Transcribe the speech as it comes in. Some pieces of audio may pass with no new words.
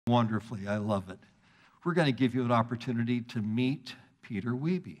Wonderfully. I love it. We're going to give you an opportunity to meet Peter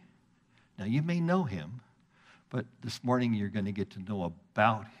Wiebe. Now, you may know him, but this morning you're going to get to know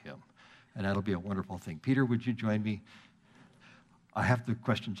about him, and that'll be a wonderful thing. Peter, would you join me? I have the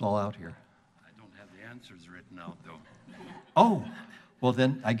questions all out here. I don't have the answers written out, though. Oh, well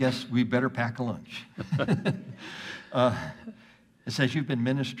then, I guess we better pack a lunch. It says you've been in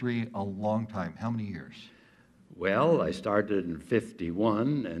ministry a long time. How many years? Well, I started in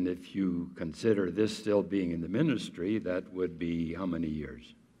 51, and if you consider this still being in the ministry, that would be how many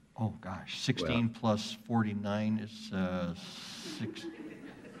years? Oh, gosh. 16 plus 49 is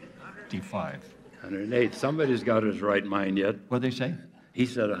 65. 108. Somebody's got his right mind yet. What'd they say? He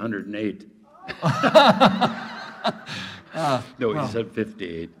said 108. No, well, he said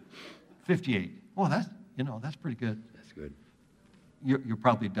 58. 58. Well, that's pretty good. That's good. You'll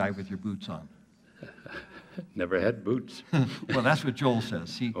probably die with your boots on. Never had boots. Well, that's what Joel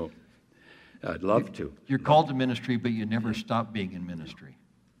says. I'd love to. You're called to ministry, but you never stop being in ministry.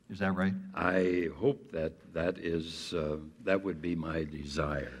 Is that right? I hope that would be my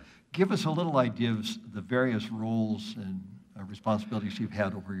desire. Give us a little idea of the various roles and responsibilities you've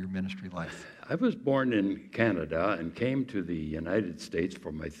had over your ministry life. I was born in Canada and came to the United States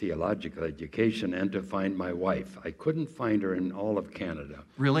for my theological education and to find my wife. I couldn't find her in all of Canada.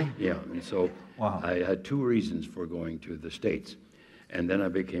 Really? Yeah, and so wow. I had two reasons for going to the States, and then I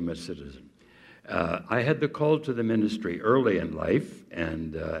became a citizen. I had the call to the ministry early in life,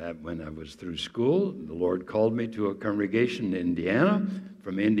 and when I was through school, the Lord called me to a congregation in Indiana,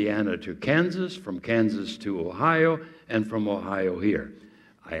 from Indiana to Kansas, from Kansas to Ohio, and from Ohio here.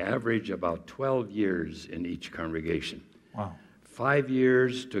 I average about 12 years in each congregation. Wow. 5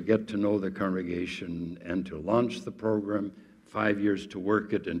 years to get to know the congregation and to launch the program, 5 years to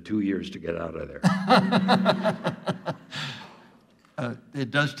work it, and 2 years to get out of there. It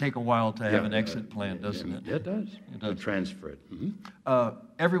does take a while to have an exit plan, doesn't it? It does. It does. To transfer it. Mm-hmm.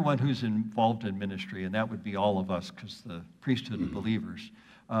 Everyone who's involved in ministry, and that would be all of us, because the priesthood of believers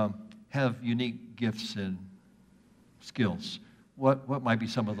have unique gifts and skills. What might be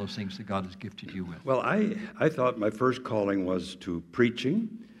some of those things that God has gifted you with? Well, I thought my first calling was to preaching.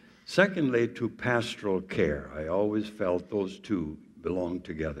 Secondly, to pastoral care. I always felt those two belonged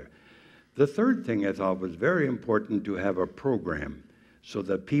together. The third thing I thought was very important, to have a program so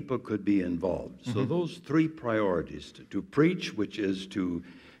that people could be involved. Mm-hmm. So those three priorities, to preach, which is to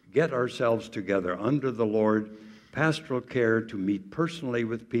get ourselves together under the Lord, pastoral care, to meet personally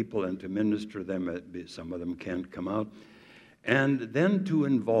with people and to minister them, some of them can't come out, and then to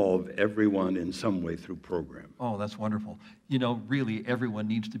involve everyone in some way through program. Oh, that's wonderful. You know, really, everyone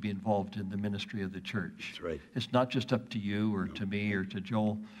needs to be involved in the ministry of the church. That's right. It's not just up to you or to me or to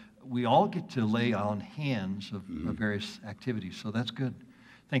Joel. We all get to lay on hands of various activities, so that's good.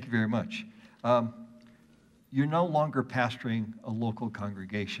 Thank you very much. You're no longer pastoring a local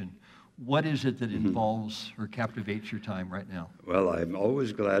congregation. What is it that involves or captivates your time right now? Well, I'm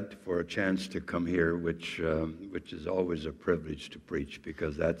always glad for a chance to come here, which is always a privilege to preach,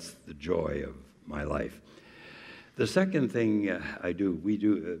 because that's the joy of my life. The second thing we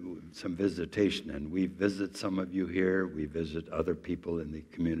do some visitation, and we visit some of you here, we visit other people in the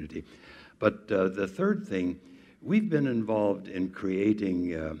community. But the third thing, we've been involved in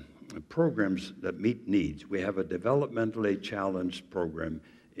creating programs that meet needs. We have a developmentally challenged program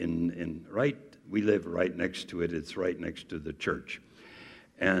we live right next to it. It's right next to the church.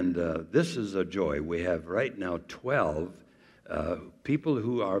 And this is a joy. We have right now 12 people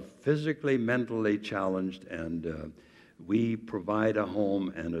who are physically, mentally challenged, and we provide a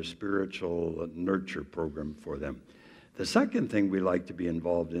home and a spiritual nurture program for them. The second thing we like to be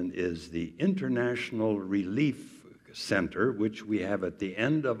involved in is the International Relief Center, which we have at the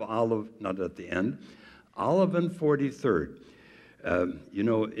end of Olive and 43rd.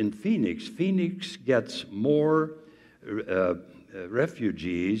 In Phoenix gets more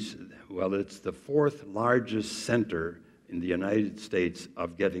refugees. Well, it's the fourth largest center in the United States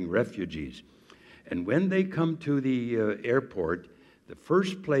of getting refugees. And when they come to the airport, the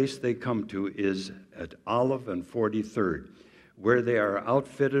first place they come to is at Olive and 43rd, where they are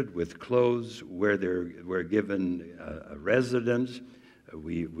outfitted with clothes, where we're given a residence.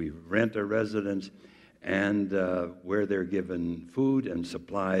 We rent a residence, and where they're given food and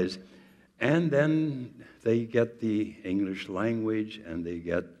supplies. And then they get the English language and they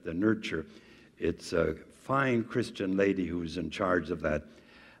get the nurture. It's a fine Christian lady who's in charge of that.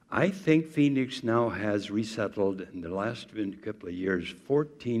 I think Phoenix now has resettled in the last couple of years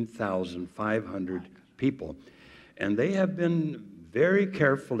 14,500 people. And they have been very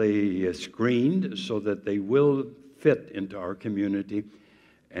carefully screened so that they will fit into our community.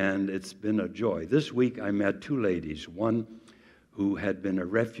 and it's been a joy. This week I met two ladies, one who had been a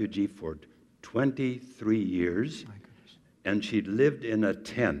refugee for 23 years, My goodness. and she'd lived in a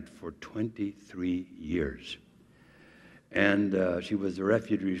tent for 23 years. And she was a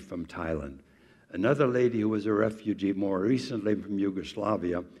refugee from Thailand. Another lady who was a refugee more recently from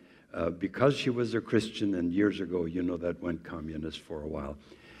Yugoslavia, because she was a Christian, and years ago, you know, that went communist for a while.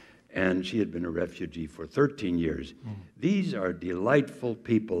 And she had been a refugee for 13 years. These are delightful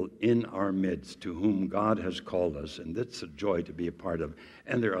people in our midst to whom God has called us, and it's a joy to be a part of.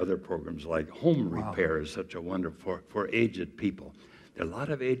 And there are other programs like home repair is such a wonderful for aged people. There are a lot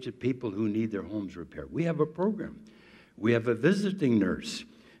of aged people who need their homes repaired. We have a program. We have a visiting nurse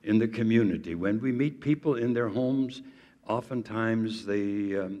in the community. When we meet people in their homes, oftentimes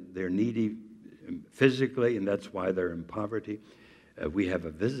they're needy physically, and that's why they're in poverty. We have a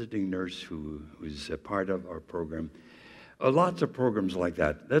visiting nurse who's a part of our program. Lots of programs like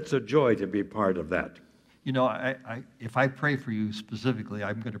that. That's a joy to be part of that. You know, if I pray for you specifically,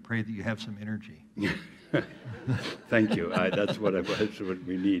 I'm going to pray that you have some energy. Thank you. That's what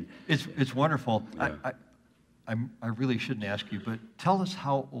we need. It's wonderful. Yeah. I really shouldn't ask you, but tell us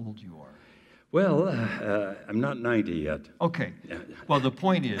how old you are. Well, I'm not 90 yet. Okay. Well, the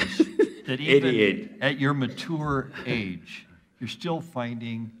point is that even 88. at your mature age, you're still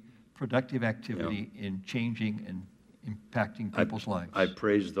finding productive activity in changing and impacting people's lives. I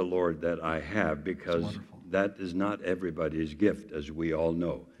praise the Lord that I have, because wonderful. that is not everybody's gift, as we all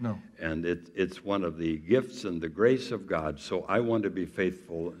know. No. And it's one of the gifts and the grace of God. So I want to be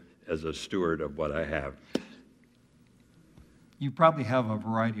faithful as a steward of what I have. You probably have a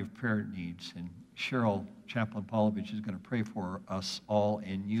variety of prayer needs, and Cheryl Chaplain Polovich is going to pray for us all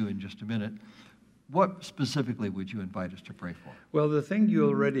and you in just a minute. What specifically would you invite us to pray for? Well, the thing you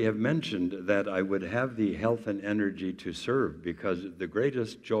already have mentioned, that I would have the health and energy to serve, because the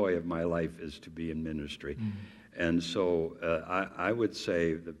greatest joy of my life is to be in ministry. And so I would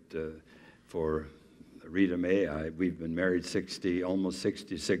say that for Rita May, we've been married almost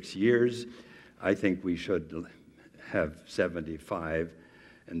 66 years. I think we should have 75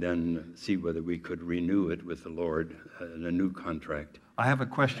 and then see whether we could renew it with the Lord in a new contract. I have a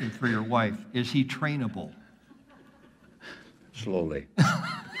question for your wife. Is he trainable? Slowly.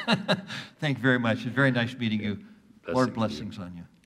 Thank you very much. It's very nice meeting you. Lord, Blessings to you. blessings on you.